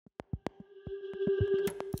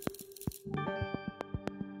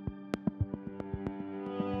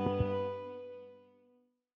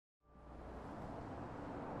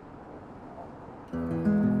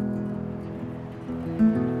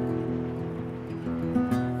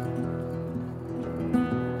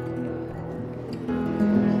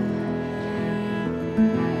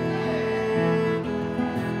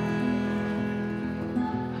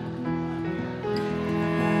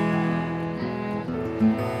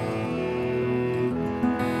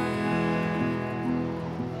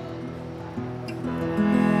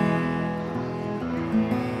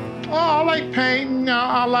like painting,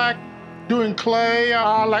 I like doing clay,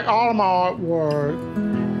 I like all of my artwork.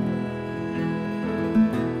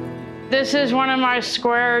 This is one of my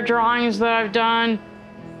square drawings that I've done.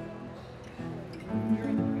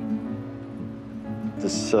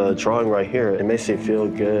 This drawing right here, it makes me feel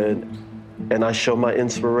good, and I show my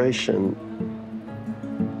inspiration.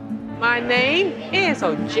 My name is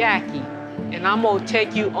Jackie, and I'm gonna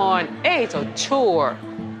take you on a tour.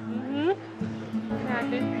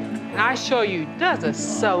 And I show you there's a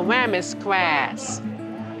ceramics class.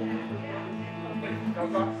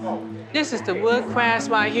 This is the wood class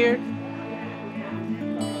right here.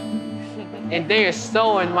 And they're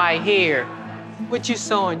sewing right here. What you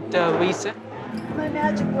sewing, Teresa? My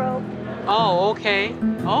magic rope. Oh, okay.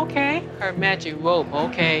 Okay. Her magic rope,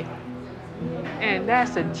 okay. And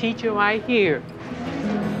that's the teacher right here.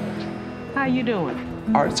 How you doing?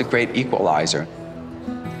 Art's a great equalizer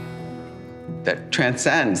that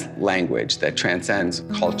transcends language, that transcends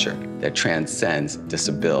culture, that transcends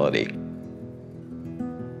disability.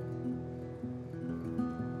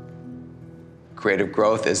 Creative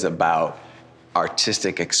growth is about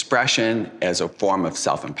artistic expression as a form of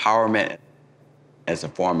self-empowerment, as a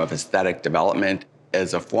form of aesthetic development,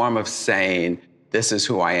 as a form of saying, this is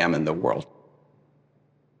who I am in the world.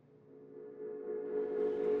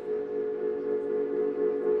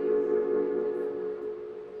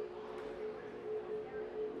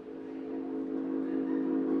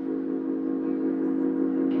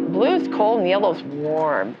 Blue's cold and yellow's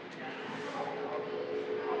warm.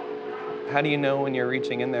 How do you know when you're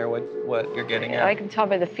reaching in there what you're getting at? I can tell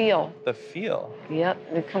by the feel. The feel?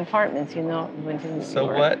 Yep, the compartments, you know. So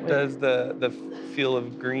what does the feel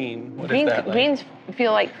of green, what is that like? Greens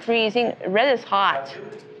feel like freezing. Red is hot.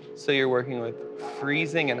 So you're working with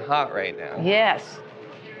freezing and hot right now? Yes.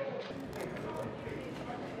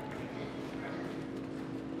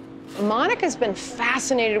 Monica's been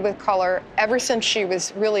fascinated with color ever since she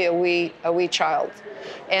was really a wee child.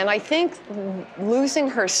 And I think losing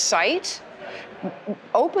her sight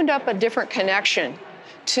opened up a different connection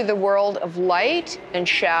to the world of light and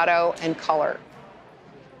shadow and color.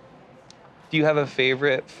 Do you have a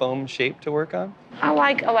favorite foam shape to work on? I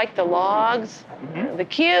like the logs, the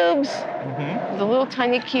cubes, the little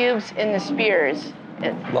tiny cubes, and the spheres.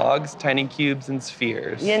 Logs, tiny cubes, and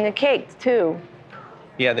spheres. Yeah, and the cakes, too.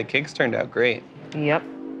 Yeah, the cakes turned out great. Yep.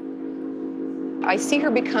 I see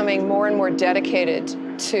her becoming more and more dedicated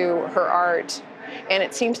to her art, and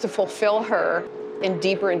it seems to fulfill her in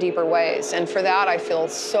deeper and deeper ways. And for that, I feel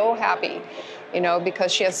so happy, you know,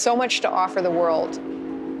 because she has so much to offer the world.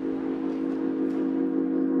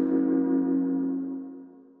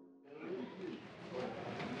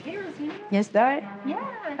 Yes, start?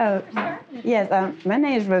 Yeah. Yes, my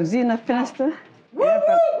name is Rosina Finister.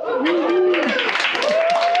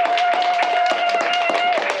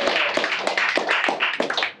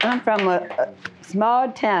 I'm from a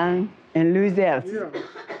small town in Louisiana,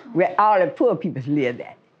 where all the poor people live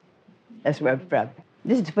at. That's where I'm from.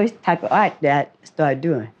 This is the first type of art that I started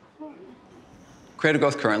doing. Creative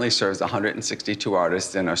Growth currently serves 162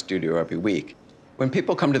 artists in our studio every week. When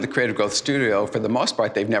people come to the Creative Growth studio, for the most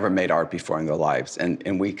part, they've never made art before in their lives,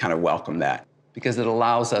 and we kind of welcome that because it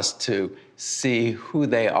allows us to see who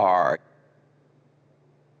they are.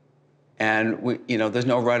 And there's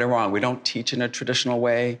no right or wrong. We don't teach in a traditional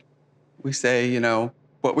way. We say,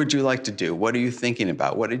 what would you like to do? What are you thinking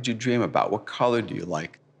about? What did you dream about? What color do you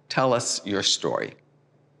like? Tell us your story.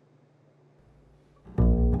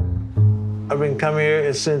 I've been coming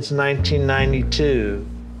here since 1992.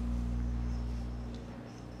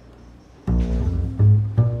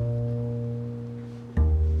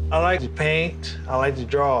 I like to paint, I like to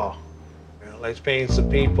draw. I like to paint some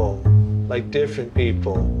people, like different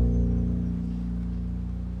people.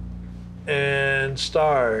 And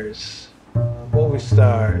stars, movie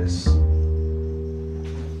stars.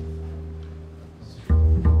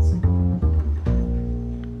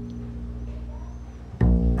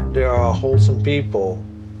 There are wholesome people,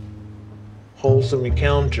 wholesome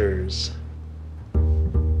encounters.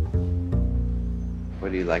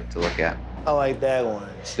 What do you like to look at? I like that one.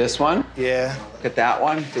 This one? Yeah. Look at that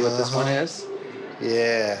one. See what this one is?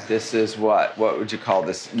 Yeah. This is what? What would you call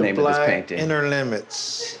this name of this painting? Inner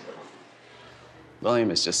Limits.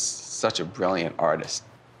 William is just such a brilliant artist.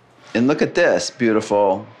 And look at this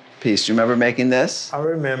beautiful piece. Do you remember making this? I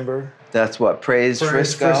remember. That's what? Praise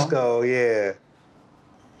Frisco? Frisco, yeah.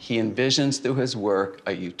 He envisions through his work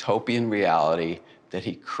a utopian reality that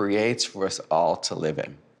he creates for us all to live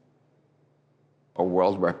in. A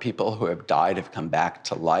world where people who have died have come back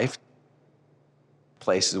to life.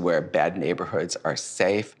 Places where bad neighborhoods are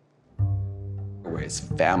safe. where his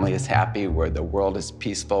family is happy, where the world is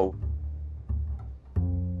peaceful.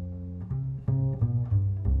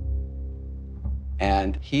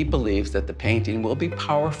 And he believes that the painting will be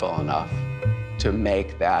powerful enough to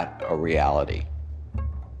make that a reality.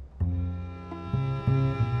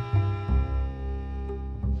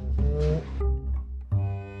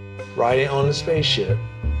 Riding on a spaceship.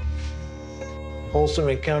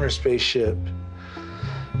 Ultimate counter spaceship.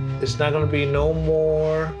 It's not gonna be no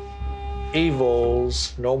more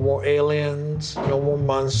evils, no more aliens, no more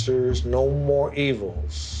monsters, no more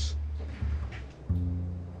evils.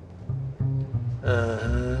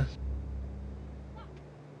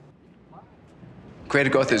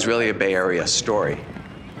 Creative Growth is really a Bay Area story.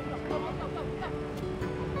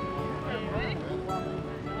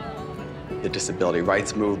 The disability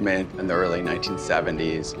rights movement in the early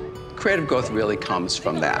 1970s. Creative growth really comes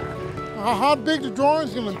from that. How big the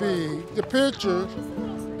drawing's gonna be, the pictures.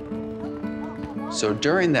 So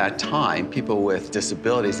during that time, people with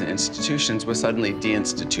disabilities in institutions were suddenly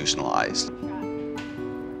deinstitutionalized.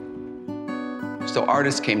 So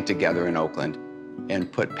artists came together in Oakland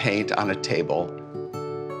and put paint on a table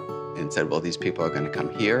and said, well, these people are going to come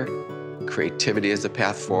here. Creativity is the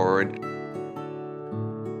path forward.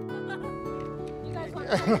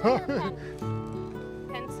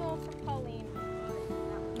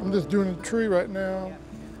 I'm just doing a tree right now.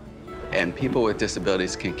 And people with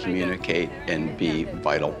disabilities can communicate and be a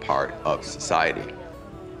vital part of society.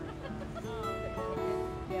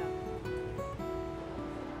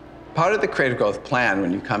 Part of the Creative Growth plan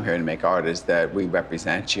when you come here to make art is that we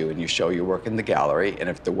represent you and you show your work in the gallery, and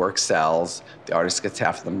if the work sells, the artist gets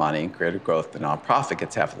half of the money, and Creative Growth, the nonprofit,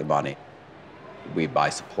 gets half of the money. We buy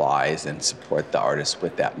supplies and support the artist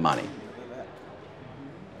with that money.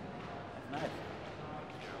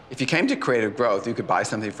 If you came to Creative Growth, you could buy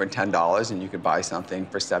something for $10 and you could buy something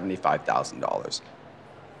for $75,000.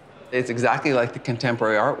 It's exactly like the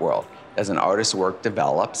contemporary art world. As an artist's work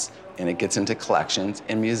develops and it gets into collections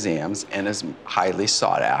and museums and is highly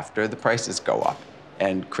sought after, the prices go up.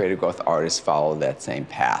 And Creative Growth artists follow that same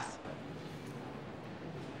path.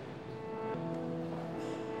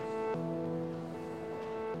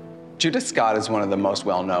 Judith Scott is one of the most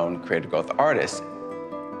well-known Creative Growth artists.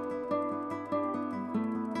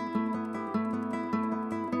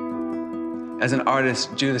 As an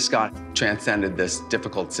artist, Judith Scott transcended this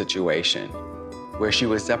difficult situation where she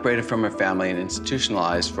was separated from her family and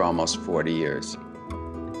institutionalized for almost 40 years.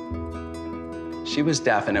 She was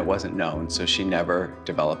deaf and it wasn't known, so she never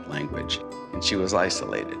developed language, and she was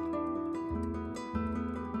isolated.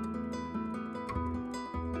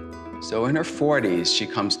 So in her 40s, she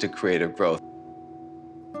comes to Creative Growth.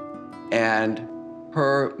 And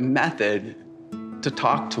her method to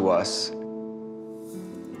talk to us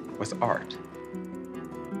was art.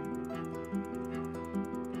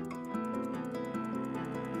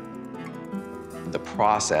 The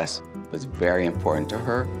process was very important to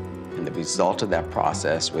her, and the result of that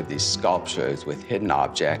process were these sculptures with hidden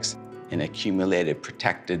objects and accumulated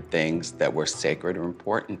protected things that were sacred or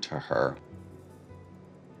important to her.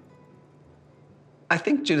 I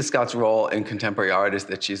think Judith Scott's role in contemporary art is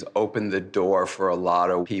that she's opened the door for a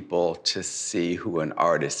lot of people to see who an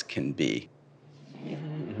artist can be.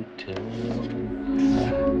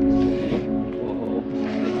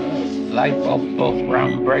 Light bulb goes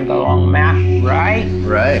round, bring along map, right?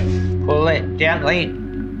 Right. Pull it gently.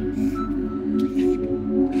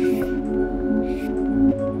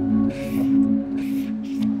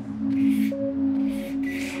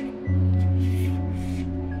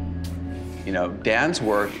 You know, Dan's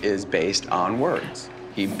work is based on words.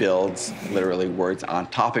 He builds literally words on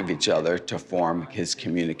top of each other to form his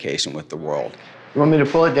communication with the world. You want me to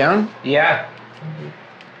pull it down? Yeah.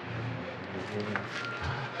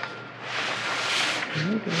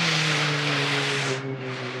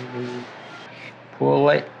 Pull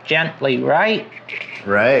it gently, right?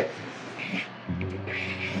 Right.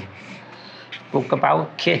 Book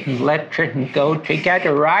about kittens, let kittens go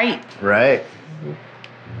together, right? Right.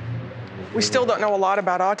 We still don't know a lot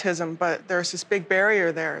about autism, but there's this big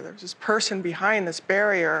barrier there. There's this person behind this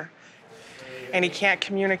barrier, and he can't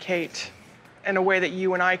communicate in a way that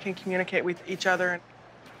you and I can communicate with each other.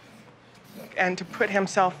 And to put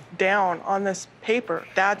himself down on this paper,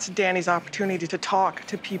 that's Danny's opportunity to talk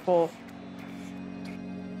to people.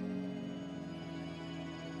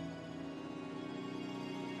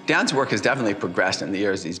 Dan's work has definitely progressed in the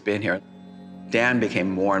years he's been here. Dan became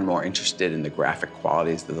more and more interested in the graphic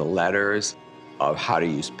qualities of the letters, of how to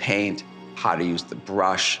use paint, how to use the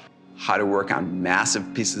brush, how to work on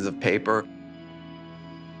massive pieces of paper.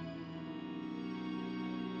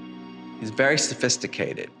 He's very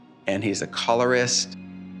sophisticated. and he's a colorist.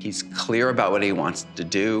 He's clear about what he wants to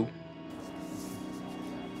do.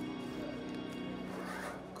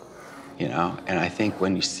 You know, and I think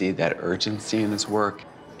when you see that urgency in his work,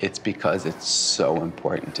 it's because it's so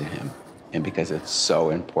important to him and because it's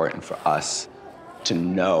so important for us to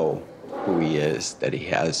know who he is, that he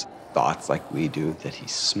has thoughts like we do, that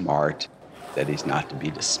he's smart, that he's not to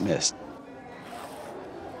be dismissed.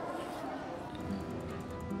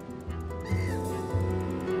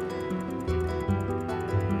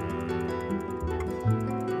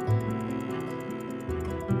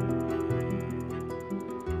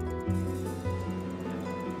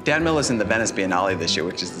 Dan Miller's in the Venice Biennale this year,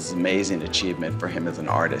 which is this amazing achievement for him as an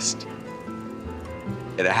artist.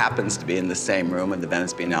 It happens to be in the same room in the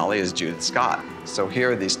Venice Biennale as Judith Scott. So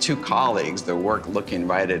here are these two colleagues, their work looking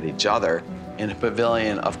right at each other in a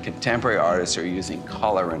pavilion of contemporary artists who are using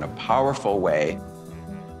color in a powerful way.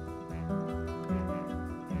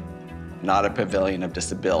 Not a pavilion of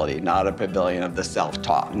disability, not a pavilion of the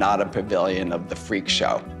self-taught, not a pavilion of the freak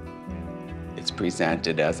show. It's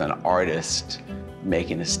presented as an artist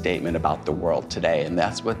making a statement about the world today, and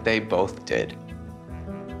that's what they both did.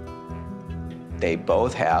 They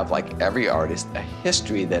both have, like every artist, a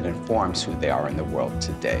history that informs who they are in the world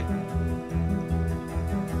today.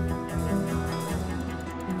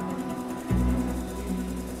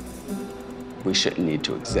 We shouldn't need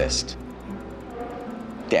to exist.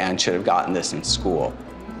 Dan should have gotten this in school,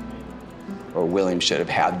 or William should have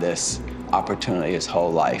had this opportunity his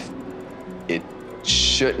whole life. It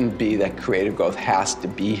shouldn't be that creative growth has to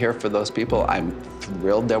be here for those people. I'm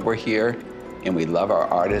thrilled that we're here and we love our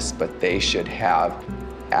artists, but they should have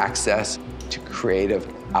access to creative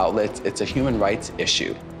outlets. It's a human rights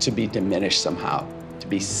issue to be diminished somehow, to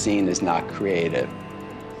be seen as not creative.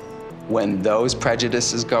 When those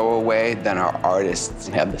prejudices go away, then our artists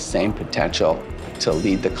have the same potential to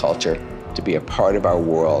lead the culture, to be a part of our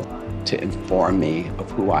world, to inform me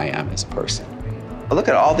of who I am as a person. Look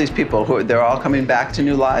at all these people who they're all coming back to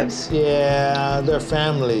new lives. Yeah, their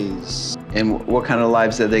families. And what kind of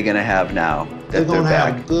lives are they going to have now? They're going to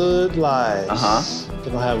have good lives. Uh-huh.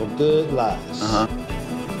 They're going to have a good lives. Uh-huh.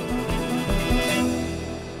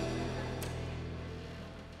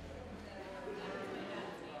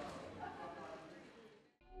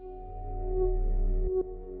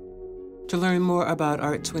 To learn more about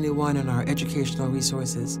Art21 and our educational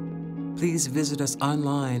resources, please visit us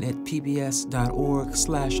online at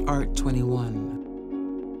pbs.org/art21.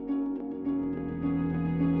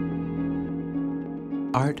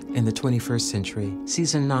 Art in the 21st Century,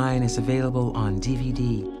 Season 9 is available on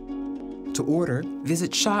DVD. To order,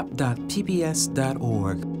 visit shop.pbs.org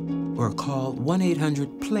or call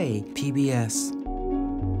 1-800-PLAY-PBS.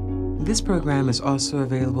 This program is also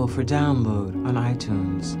available for download on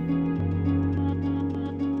iTunes.